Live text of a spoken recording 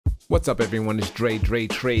What's up, everyone? It's Dre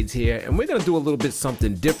Trades here, and we're going to do a little bit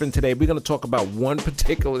something different today. We're going to talk about one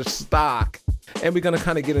particular stock, and we're going to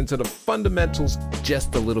kind of get into the fundamentals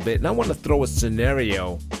just a little bit. And I want to throw a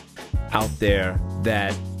scenario out there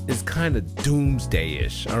that is kind of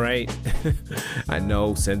doomsday-ish, all right? I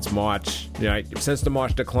know since March, since the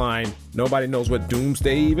March decline, nobody knows what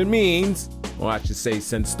doomsday even means. Or I should say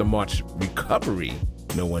since the March recovery,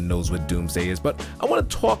 no one knows what doomsday is. But I want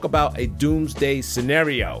to talk about a doomsday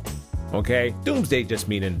scenario, okay? Doomsday just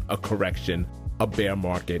meaning a correction, a bear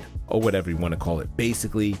market, or whatever you want to call it.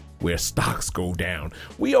 Basically, where stocks go down.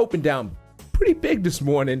 We opened down pretty big this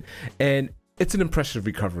morning, and it's an impressive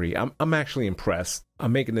recovery. I'm actually impressed.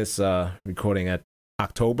 I'm making this recording at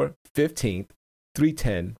October 15th,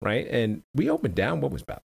 310, right? And we opened down, what was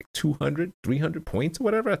about 200, 300 points or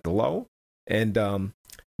whatever at the low. And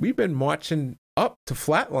we've been marching up to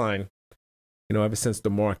flatline, ever since the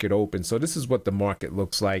market opened. So this is what the market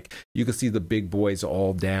looks like. You can see the big boys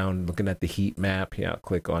all down. Looking at the heat map, I'll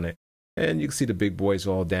click on it. And you can see the big boys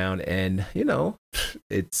all down. And,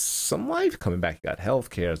 it's some life coming back. You got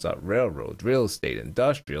healthcare, it's got railroads, real estate,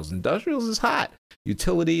 industrials. Industrials is hot.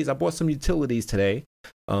 Utilities. I bought some utilities today.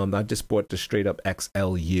 I just bought the straight up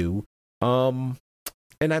XLU. And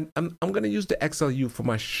I'm going to use the XLU for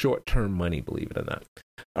my short-term money, believe it or not.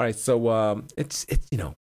 All right, so it's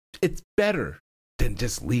better than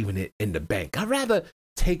just leaving it in the bank. I'd rather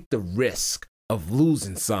take the risk of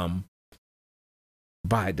losing some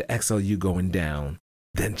by the XLU going down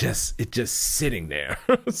than just sitting there.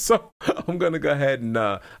 So I'm going to go ahead and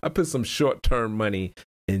I put some short-term money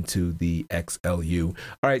into the XLU.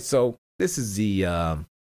 All right, so this is the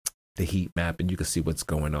heat map, and you can see what's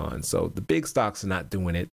going on. So the big stocks are not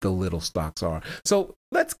doing it. The little stocks are. So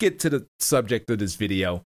let's get to the subject of this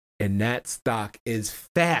video, and that stock is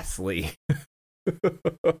Fastly.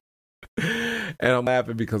 And I'm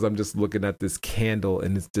laughing because I'm just looking at this candle,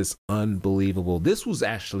 and it's just unbelievable. This was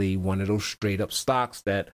actually one of those straight up stocks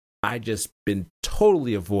that I just been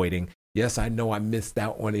totally avoiding. Yes, I know I missed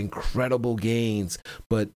out on incredible gains,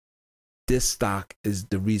 but this stock is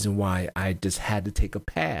the reason why I just had to take a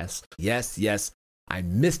pass. Yes, I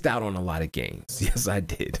missed out on a lot of gains. Yes, I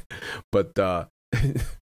did. But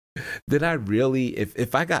did I really?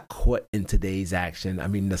 If I got caught in today's action,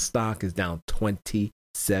 the stock is down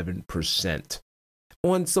 27%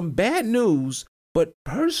 on some bad news. But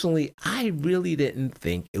personally, I really didn't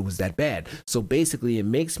think it was that bad. So basically, it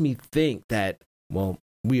makes me think that, well,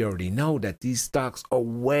 we already know that these stocks are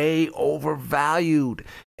way overvalued.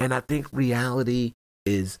 And I think reality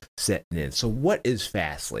is setting in. So what is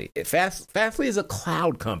Fastly? Fastly is a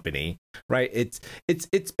cloud company, right? It's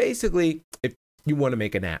basically, if you want to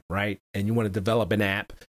make an app, right? And you want to develop an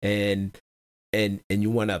app and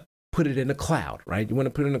you want to put it in the cloud, right? You want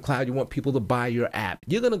to put it in the cloud. You want people to buy your app.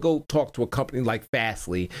 You're going to go talk to a company like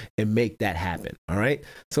Fastly and make that happen. All right.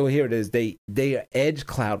 So here it is. They are edge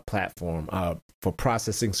cloud platform for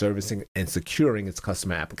processing, servicing, and securing its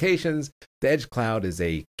customer applications. The edge cloud is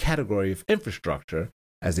a category of infrastructure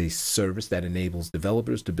as a service that enables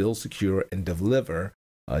developers to build, secure, and deliver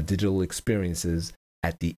digital experiences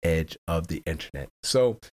at the edge of the internet.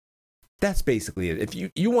 So that's basically it. If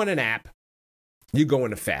you want an app, you go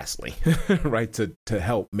into Fastly, right, to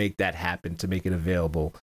help make that happen, to make it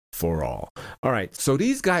available for all. All right, so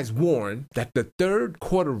these guys warn that the third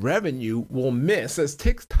quarter revenue will miss as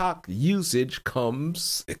TikTok usage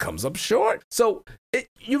comes up short. So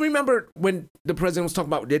you remember when the president was talking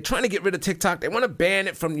about they're trying to get rid of TikTok, they want to ban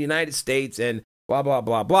it from the United States and blah, blah,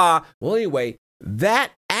 blah, blah. Well, anyway,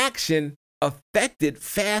 that action affected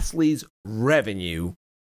Fastly's revenue.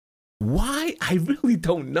 Why? I really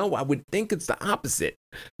don't know. I would think it's the opposite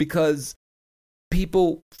because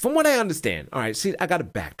people, from what I understand, all right, see, I got to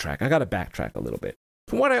backtrack a little bit.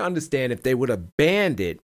 From what I understand, if they would have banned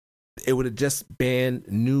it, it would have just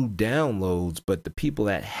banned new downloads, but the people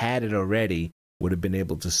that had it already would have been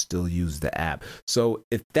able to still use the app. So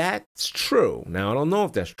if that's true, now I don't know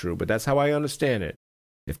if that's true, but that's how I understand it.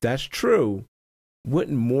 If that's true,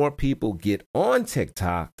 wouldn't more people get on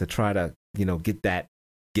TikTok to try to,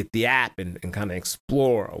 get the app and kind of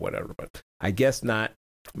explore or whatever? But I guess not.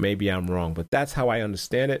 Maybe I'm wrong, but that's how I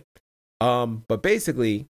understand it. But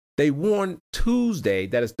basically, they warned Tuesday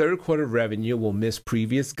that its third quarter revenue will miss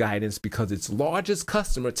previous guidance because its largest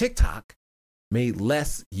customer, TikTok, made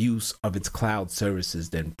less use of its cloud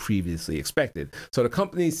services than previously expected. So the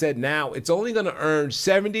company said now it's only going to earn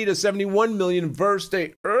 70 to 71 million versus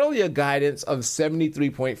the earlier guidance of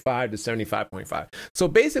 73.5 to 75.5. So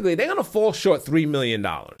basically, they're going to fall short $3 million.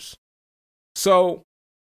 So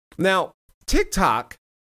now TikTok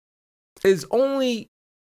is only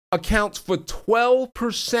accounts for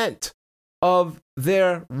 12% of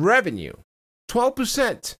their revenue.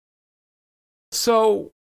 12%.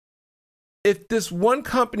 So if this one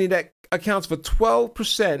company that accounts for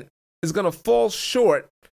 12% is going to fall short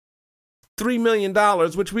 $3 million,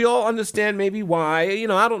 which we all understand maybe why,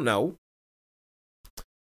 I don't know.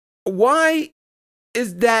 Why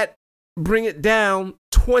is that bring it down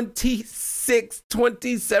 26,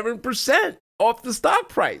 27% off the stock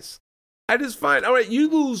price? I just find, all right, you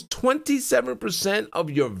lose 27% of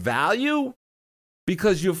your value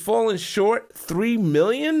because you're falling short $3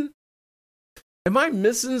 million? Am I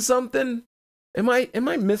missing something? Am I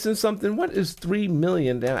missing something? What is 3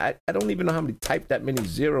 million? I don't even know how many type that many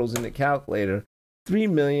zeros in the calculator. 3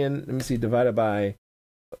 million, let me see, divided by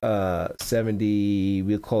 70,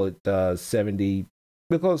 we'll call it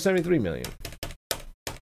 73 million.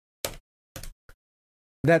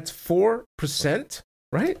 That's 4%,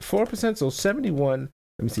 right? 4%, so 71,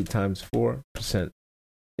 let me see, times 4%.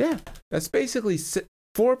 Yeah, that's basically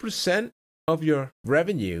 4% of your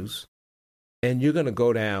revenues, and you're going to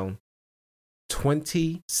go down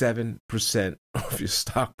 27% of your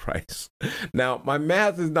stock price. Now, my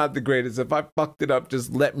math is not the greatest. If I fucked it up,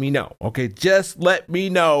 just let me know. Okay, just let me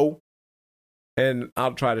know, and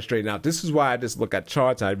I'll try to straighten out. This is why I just look at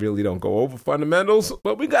charts. I really don't go over fundamentals,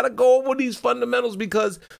 but we got to go over these fundamentals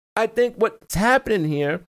because I think what's happening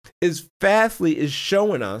here is Fastly is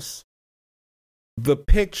showing us the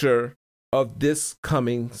picture of this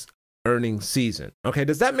coming earnings season. Okay,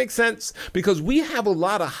 does that make sense? Because we have a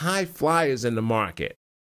lot of high flyers in the market,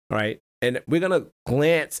 all right? And we're going to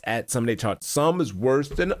glance at some of their charts. Some is worse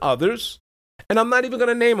than others, and I'm not even going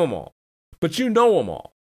to name them all, but you know them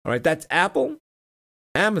all, all right? That's Apple,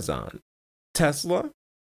 Amazon, Tesla,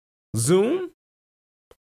 Zoom,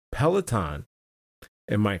 Peloton,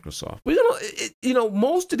 and Microsoft. We're going to,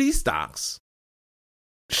 most of these stocks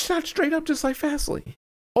shot straight up just like Fastly.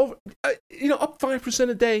 Over, up 5%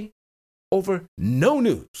 a day over no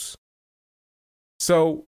news.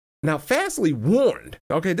 So now Fastly warned,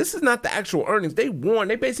 okay, this is not the actual earnings. They warned,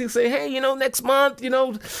 they basically say, hey, next month, you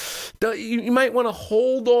might want to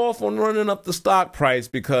hold off on running up the stock price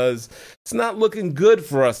because it's not looking good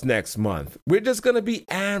for us next month. We're just going to be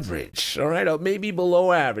average, all right, or maybe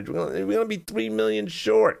below average. We're going to be 3 million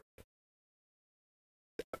short.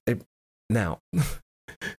 Now,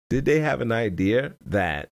 did they have an idea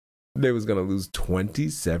that they was going to lose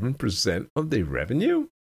 27% of their revenue?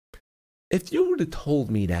 If you would have told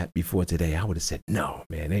me that before today, I would have said, no,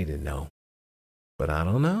 man, they didn't know. But I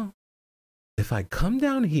don't know. If I come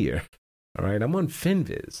down here, all right, I'm on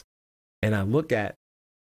FinViz, and I look at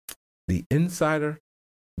the insider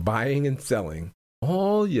buying and selling,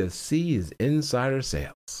 all you see is insider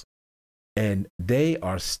sales. And they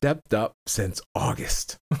are stepped up since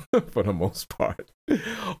August, for the most part,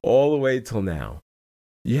 all the way till now.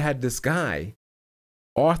 You had this guy,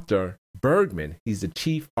 Arthur Bergman. He's the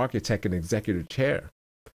chief architect and executive chair.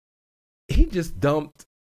 He just dumped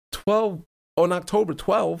on October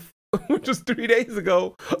 12th, which was 3 days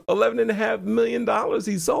ago, $11.5 million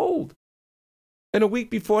he sold. And a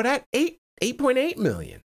week before that, $8.8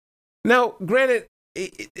 million. Now, granted,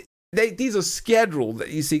 these are scheduled that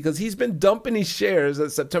you see because he's been dumping these shares.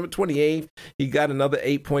 On September 28th, he got another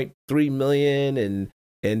 8.3 million,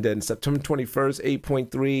 and then September 21st,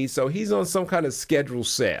 8.3. So he's on some kind of scheduled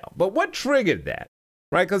sale. But what triggered that?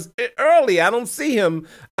 Right? Because early, I don't see him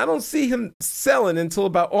selling until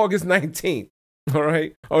about August 19th. All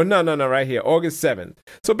right. Oh, no, right here, August 7th.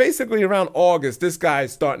 So basically around August, this guy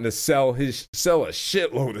is starting to sell a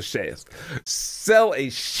shitload of shares.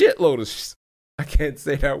 I can't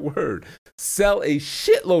say that word. Sell a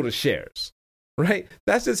shitload of shares. Right?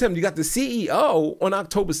 That's just him. You got the CEO on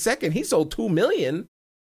October 2nd. He sold 2 million.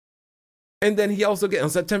 And then he also get on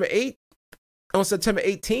September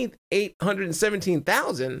 18th,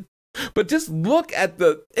 817,000. But just look at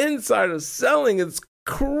the insider selling. It's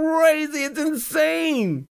crazy. It's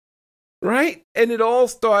insane. Right? And it all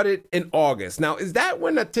started in August. Now, is that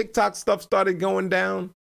when the TikTok stuff started going down?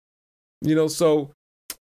 So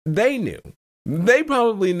they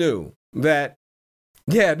probably knew that,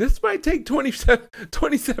 yeah, this might take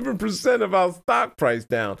 27% of our stock price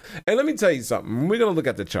down. And let me tell you something. We're going to look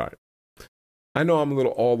at the chart. I know I'm a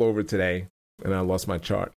little all over today, and I lost my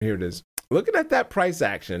chart. Here it is. Looking at that price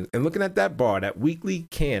action and looking at that bar, that weekly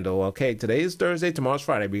candle. Okay, today is Thursday, tomorrow's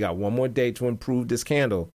Friday. We got one more day to improve this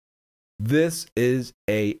candle. This is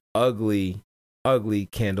a ugly, ugly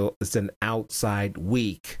candle. It's an outside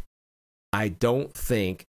week. I don't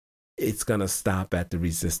think it's going to stop at the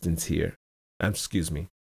resistance here. Excuse me.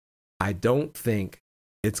 I don't think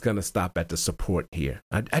it's going to stop at the support here.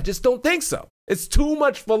 I just don't think so. It's too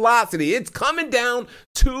much velocity. It's coming down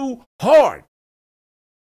too hard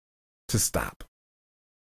to stop.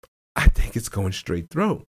 I think it's going straight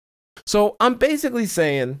through. So I'm basically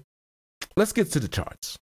saying, let's get to the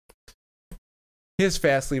charts. Here's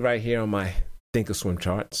Fastly right here on my Thinkorswim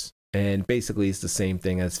charts. And basically it's the same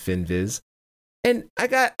thing as FinViz. And I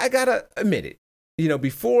gotta admit it.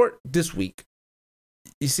 Before this week,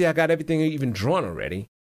 you see I got everything even drawn already.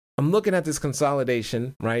 I'm looking at this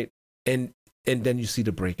consolidation, right? And then you see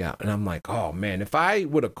the breakout. And I'm like, oh man, if I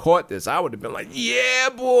would have caught this, I would have been like, yeah,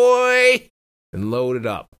 boy. And loaded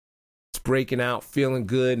up. It's breaking out, feeling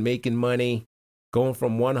good, making money, going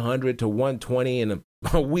from 100 to 120 in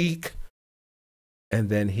a week. And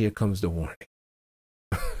then here comes the warning.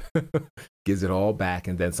 Gives it all back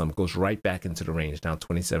and then some. Goes right back into the range, down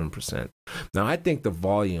 27%. Now, I think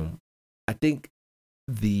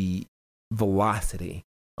the velocity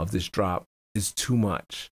of this drop is too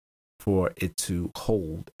much for it to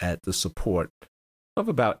hold at the support of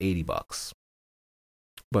about $80.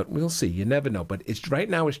 But we'll see. You never know. But right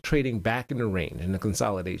now it's trading back in the range, in the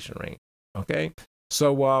consolidation range. Okay?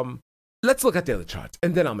 So let's look at the other charts,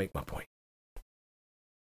 and then I'll make my point.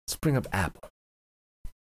 Let's bring up Apple.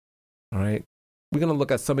 All right? We're going to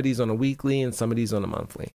look at some of these on a weekly and some of these on a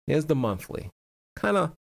monthly. Here's the monthly. Kind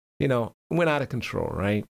of, went out of control,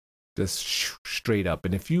 right? Just straight up.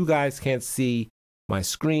 And if you guys can't see my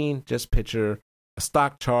screen, just picture a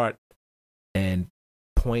stock chart and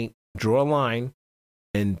draw a line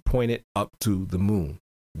and point it up to the moon.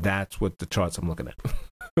 That's what the charts I'm looking at.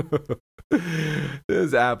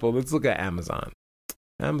 There's Apple. Let's look at Amazon.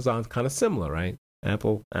 Amazon's kind of similar, right?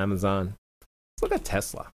 Apple, Amazon. Let's look at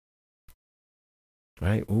Tesla.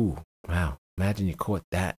 Right? Ooh, wow. Imagine you caught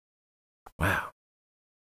that. Wow.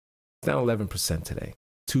 It's down 11% today.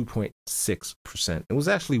 2.6%. It was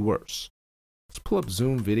actually worse. Let's pull up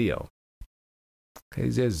Zoom video. Okay,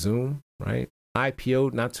 there's Zoom, right?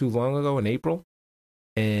 IPO'd not too long ago in April.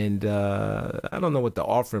 And I don't know what the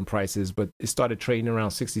offering price is, but it started trading around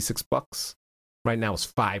 $66. Right now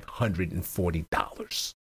it's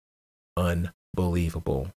 $540.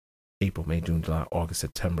 Unbelievable. April, May, June, July, August,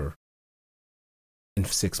 September. In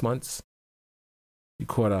 6 months, you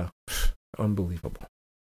caught unbelievable.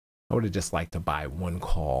 I would have just liked to buy one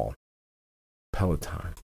call.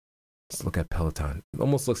 Peloton. Let's look at Peloton. It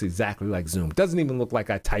almost looks exactly like Zoom. It doesn't even look like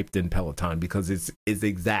I typed in Peloton because it's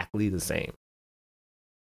exactly the same.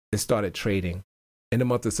 It started trading in the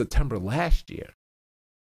month of September last year.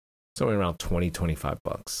 Somewhere around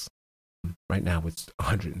 $20-$25. Right now it's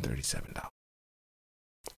 $137.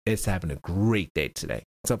 It's having a great day today.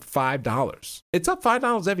 It's up $5. It's up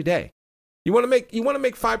 $5 every day. You want to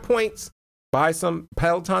make 5 points? Buy some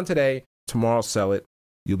Peloton today. Tomorrow sell it.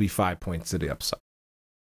 You'll be 5 points to the upside.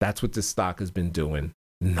 That's what this stock has been doing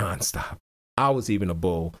nonstop. I was even a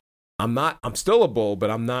bull. I'm still a bull, but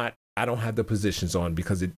I don't have the positions on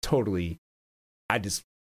because it totally, I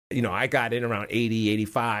got in around 80,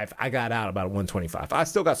 85. I got out about 125. I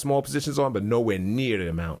still got small positions on, but nowhere near the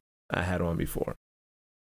amount I had on before.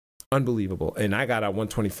 Unbelievable. And I got out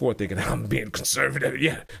 124 thinking I'm being conservative.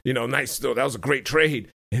 Yeah, nice though. That was a great trade.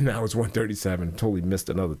 And now it's 137. Totally missed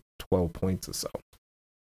another 12 points or so.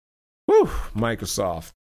 Whew,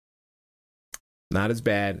 Microsoft. Not as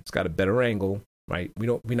bad. It's got a better angle, right?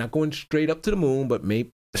 We're not going straight up to the moon, but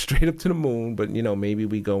maybe straight up to the moon, but maybe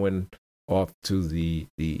we going off to the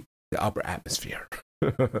upper atmosphere.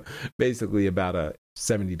 Basically about a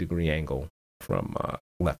 70-degree angle from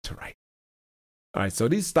left to right. All right, so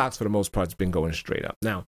these stocks for the most part have been going straight up.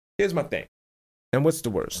 Now, here's my thing. And what's the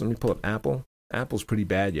worst? Let me pull up Apple. Apple's pretty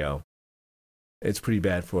bad, yo. It's pretty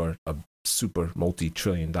bad for a super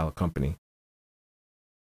multi-trillion-dollar company.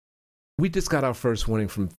 We just got our first warning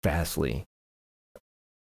from Fastly.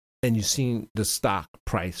 And you've seen the stock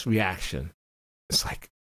price reaction. It's like,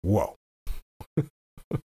 whoa.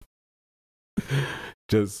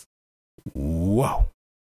 Just, whoa.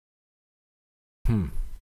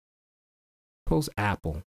 Suppose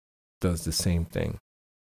Apple does the same thing.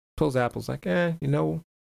 Suppose Apple's like, we ain't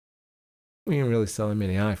really selling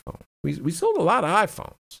many iPhones. We sold a lot of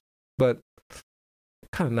iPhones, but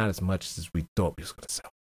kind of not as much as we thought we was going to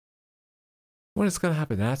sell. What is going to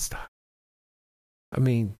happen to that stock? I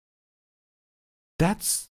mean,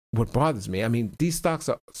 that's what bothers me. I mean, these stocks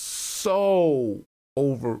are so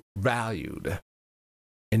overvalued,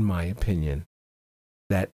 in my opinion,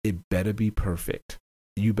 that it better be perfect.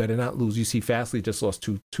 You better not lose. You see, Fastly just lost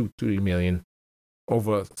 3 million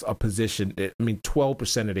over a position.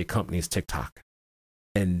 12% of their company is TikTok,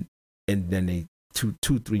 and then they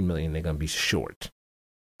 3 million they're gonna be short.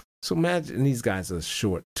 So imagine these guys are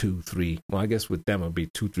short 2-3. Well, I guess with them it'll be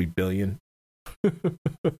 2-3 billion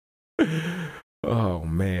Oh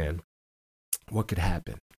man, what could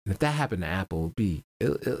happen? And if that happened to Apple,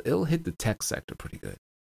 it'll hit the tech sector pretty good.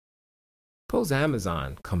 Suppose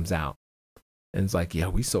Amazon comes out and it's like, yeah,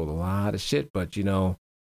 we sold a lot of shit, but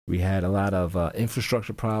we had a lot of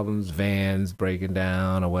infrastructure problems, vans breaking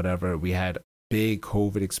down or whatever. We had big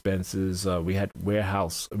COVID expenses. We had we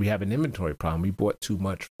have an inventory problem. We bought too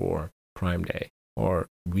much for Prime Day, or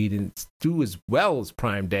we didn't do as well as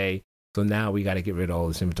Prime Day. So now we got to get rid of all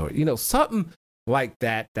this inventory. Something like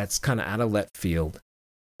that, that's kind of out of left field.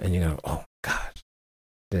 And oh gosh,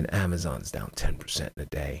 then Amazon's down 10% in a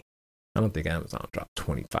day. I don't think Amazon dropped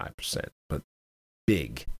 25%, but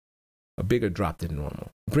a bigger drop than normal.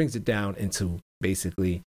 Brings it down into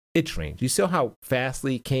basically its range. You saw how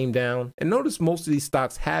Fastly came down? And notice most of these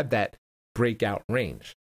stocks have that breakout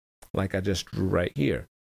range, like I just drew right here.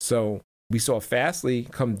 So we saw Fastly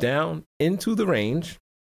come down into the range.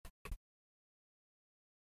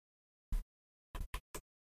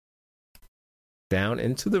 Down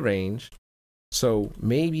into the range. So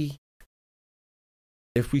maybe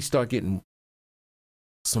if we start getting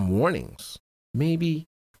some warnings, maybe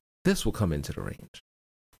this will come into the range.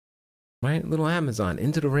 Right? Little Amazon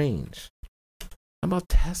into the range. How about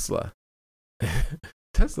Tesla?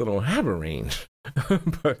 Tesla don't have a range,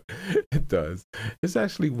 but it does. It's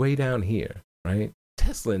actually way down here, right?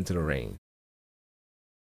 Tesla into the range.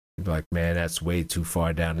 You'd be like, man, that's way too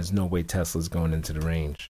far down. There's no way Tesla's going into the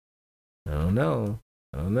range. I don't know.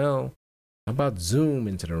 How about Zoom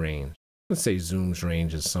into the range? Let's say Zoom's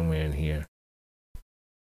range is somewhere in here.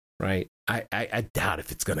 Right? I doubt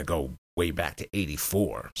if it's going to go way back to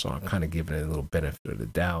 84. So I'm kind of giving it a little benefit of the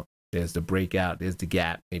doubt. There's the breakout. There's the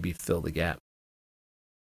gap. Maybe fill the gap.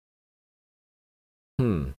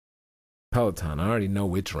 Peloton. I already know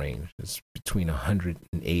which range. It's between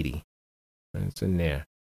 180. And it's in there.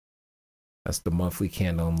 That's the monthly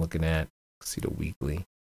candle I'm looking at. See the weekly.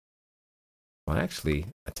 Well, actually,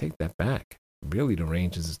 I take that back. Really, the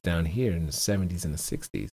range is down here in the 70s and the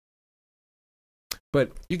 60s.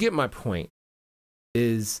 But you get my point,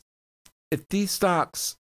 is if these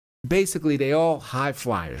stocks, basically they all high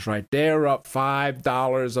flyers, right? They're up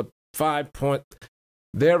 $5,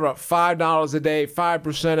 they're up $5 a day,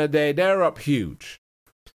 5% a day. They're up huge.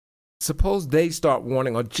 Suppose they start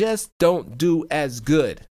warning or just don't do as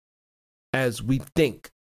good as we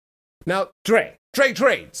think. Now, Trey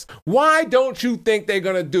Trades, why don't you think they're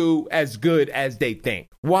going to do as good as they think?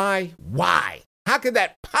 Why? How could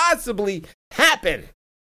that possibly happen?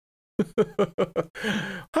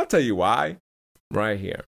 I'll tell you why. Right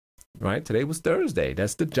here. Right? Today was Thursday.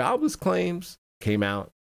 That's the jobless claims came out.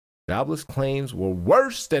 Jobless claims were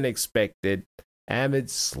worse than expected amid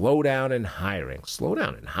slowdown in hiring.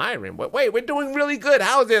 Slowdown in hiring? Wait, we're doing really good.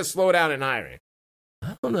 How is there a slowdown in hiring?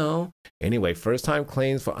 I don't know. Anyway, first-time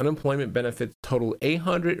claims for unemployment benefits totaled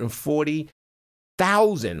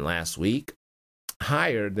 840,000 last week,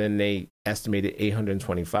 higher than they estimated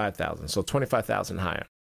 825,000. So 25,000 higher.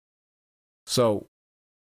 So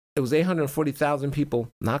it was 840,000 people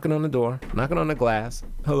knocking on the door, knocking on the glass.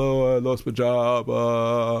 Hello, I lost my job.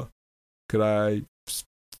 Could I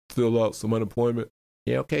fill out some unemployment?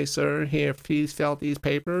 Yeah, okay, sir. Here, please fill out these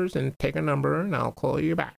papers and take a number, and I'll call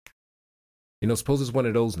you back. Suppose it's one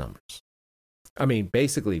of those numbers. I mean,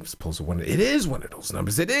 basically, it is one of those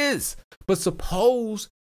numbers. It is. But suppose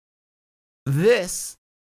this.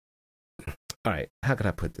 All right, how could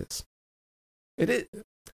I put this? It is.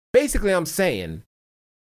 Basically, I'm saying,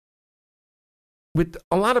 with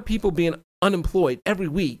a lot of people being unemployed every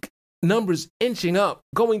week, numbers inching up,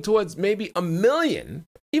 going towards maybe 1 million,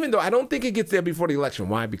 even though I don't think it gets there before the election.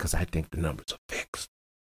 Why? Because I think the numbers are fixed.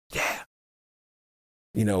 Yeah.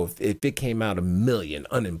 If it came out 1 million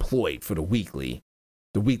unemployed for the weekly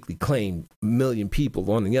claimed 1 million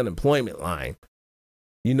people on the unemployment line,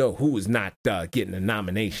 who is not getting a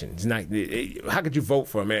nomination. It's not. How could you vote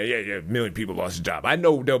for him? Man, yeah, 1 million people lost their job. I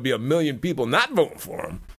know there'll be 1 million people not voting for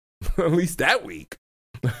him, at least that week.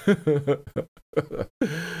 But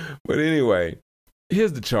anyway,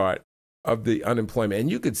 here's the chart of the unemployment.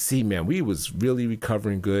 And you could see, man, we was really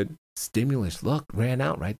recovering good. Stimulus, look, ran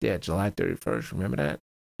out right there, July 31st. Remember that?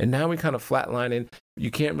 And now we kind of flatlining. You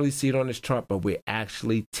can't really see it on this chart, but we're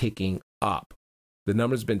actually ticking up. The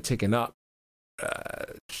number's been ticking up,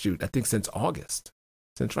 I think since August,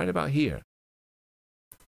 since right about here.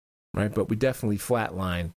 Right? But we definitely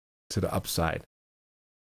flatline to the upside.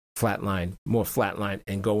 More flatline,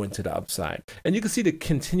 and go into the upside. And you can see the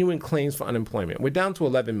continuing claims for unemployment. We're down to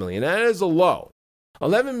 11 million. That is a low.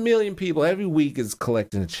 11 million people every week is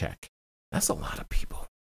collecting a check. That's a lot of people,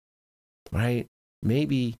 right?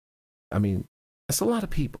 That's a lot of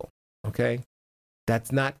people, okay?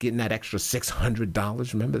 that's not getting that extra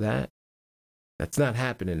 $600. Remember that? That's not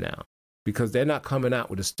happening now because they're not coming out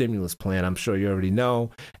with a stimulus plan. I'm sure you already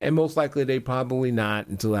know. And most likely they probably not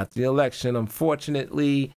until after the election.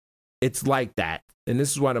 Unfortunately, it's like that. And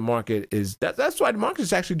this is why the market is, that's why the market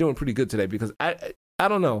is actually doing pretty good today, because I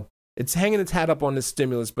don't know. It's hanging its hat up on this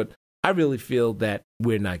stimulus, but I really feel that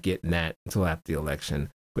we're not getting that until after the election.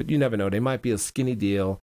 But you never know. They might be a skinny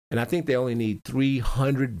deal. And I think they only need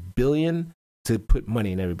 $300 billion to put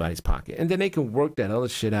money in everybody's pocket. And then they can work that other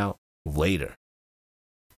shit out later.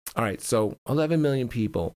 All right, so 11 million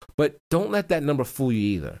people. But don't let that number fool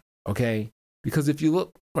you either, okay? Because if you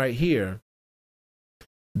look right here,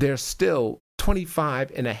 there's still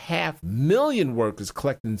 25.5 million workers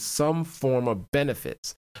collecting some form of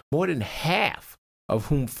benefits, more than half of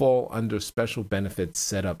whom fall under special benefits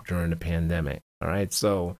set up during the pandemic. All right,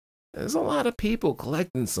 so there's a lot of people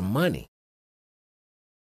collecting some money.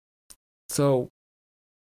 So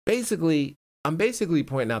basically, I'm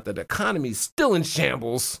pointing out that the economy is still in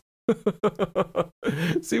shambles.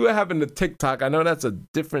 See what happened to TikTok? I know that's a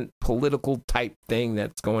different political type thing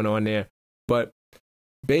that's going on there, but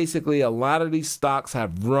basically a lot of these stocks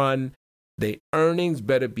have run. The earnings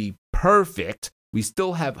better be perfect. We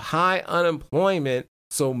still have high unemployment,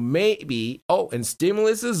 so maybe, and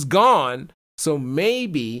stimulus is gone, so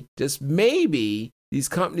maybe, just maybe, these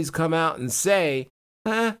companies come out and say,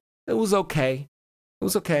 it was okay. It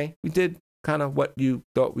was okay. We did kind of what you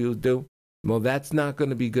thought we would do. Well, that's not going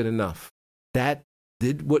to be good enough. That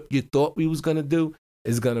did what you thought we was going to do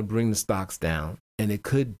is going to bring the stocks down. And it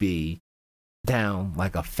could be down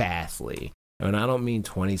like a Fastly. And I don't mean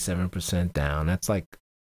 27% down. That's like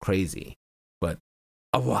crazy, but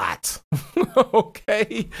a lot.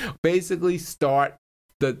 Okay? Basically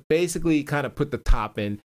kind of put the top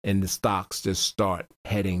in and the stocks just start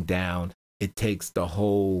heading down. It takes the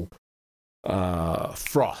whole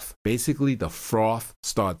froth. Basically, the froth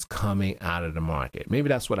starts coming out of the market. Maybe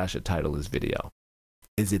that's what I should title this video.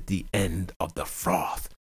 Is it the end of the froth?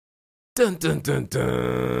 Dun, dun, dun,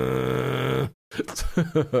 dun.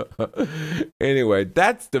 Anyway,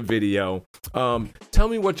 that's the video. Tell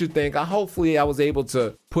me what you think. Hopefully I was able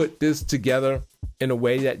to put this together in a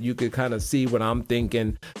way that you could kind of see what I'm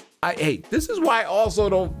thinking. Hey, this is why I also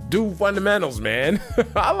don't do fundamentals, man.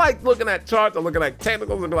 I like looking at charts or looking at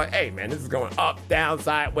technicals and be like, hey, man, this is going up, down,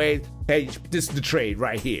 sideways. Hey, this is the trade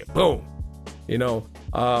right here. Boom. You know,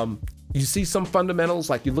 you see some fundamentals,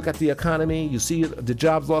 like you look at the economy, you see the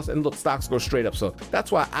jobs lost, and look, stocks go straight up. So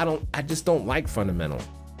that's why I just don't like fundamental.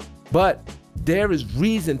 But there is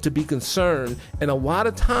reason to be concerned. And a lot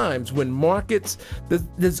of times when markets,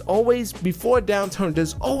 there's always, before a downturn,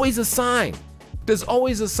 there's always a sign. There's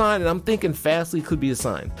always a sign, and I'm thinking Fastly could be a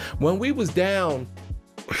sign. When we was down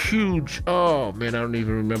huge, oh man, I don't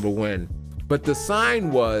even remember when. But the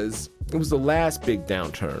sign was, it was the last big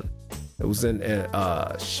downturn. It was in,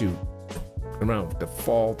 around the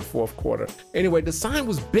fall, the fourth quarter. Anyway, the sign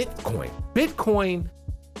was Bitcoin. Bitcoin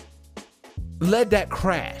led that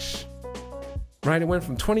crash, right? It went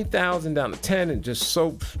from 20,000 down to 10 and just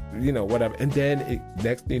so, whatever. And then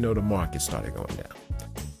next thing you know, the market started going down.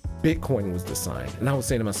 Bitcoin was the sign. And I was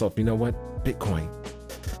saying to myself, you know what? Bitcoin.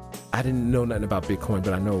 I didn't know nothing about Bitcoin,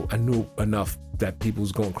 but I knew enough that people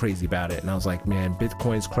was going crazy about it. And I was like, man,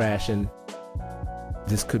 Bitcoin's crashing.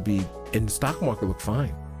 This could be, and the stock market looked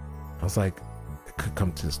fine. I was like, it could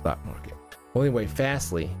come to the stock market. Well, anyway,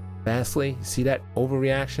 Fastly, see that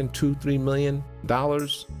overreaction, $2-3 million?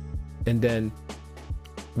 And then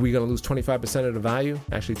we're going to lose 25% of the value,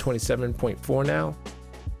 actually 27.4 now.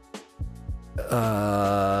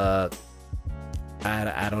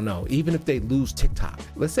 I don't know. Even if they lose TikTok,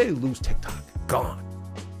 let's say they lose TikTok, gone.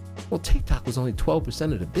 Well, TikTok was only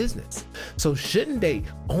 12% of the business. So shouldn't they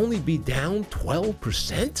only be down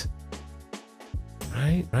 12%?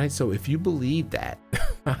 Right? So if you believe that,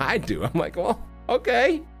 I do. I'm like, well,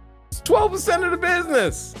 okay, it's 12% of the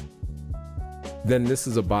business. Then this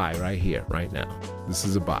is a buy right here, right now. This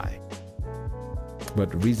is a buy.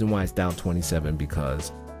 But the reason why it's down 27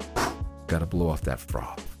 because got to blow off that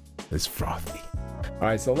froth. It's frothy. All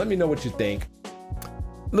right, so let me know what you think.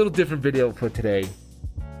 A little different video for today.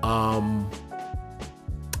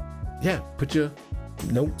 Put your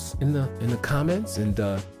notes in the comments and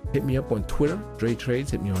hit me up on Twitter, Dre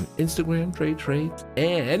Trades. Hit me on Instagram, Dre Trades,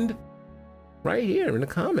 and right here in the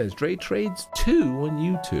comments, Dre Trades 2 on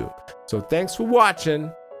YouTube. So thanks for watching.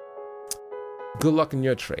 Good luck in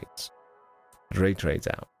your trades. Dre Trades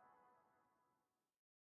out.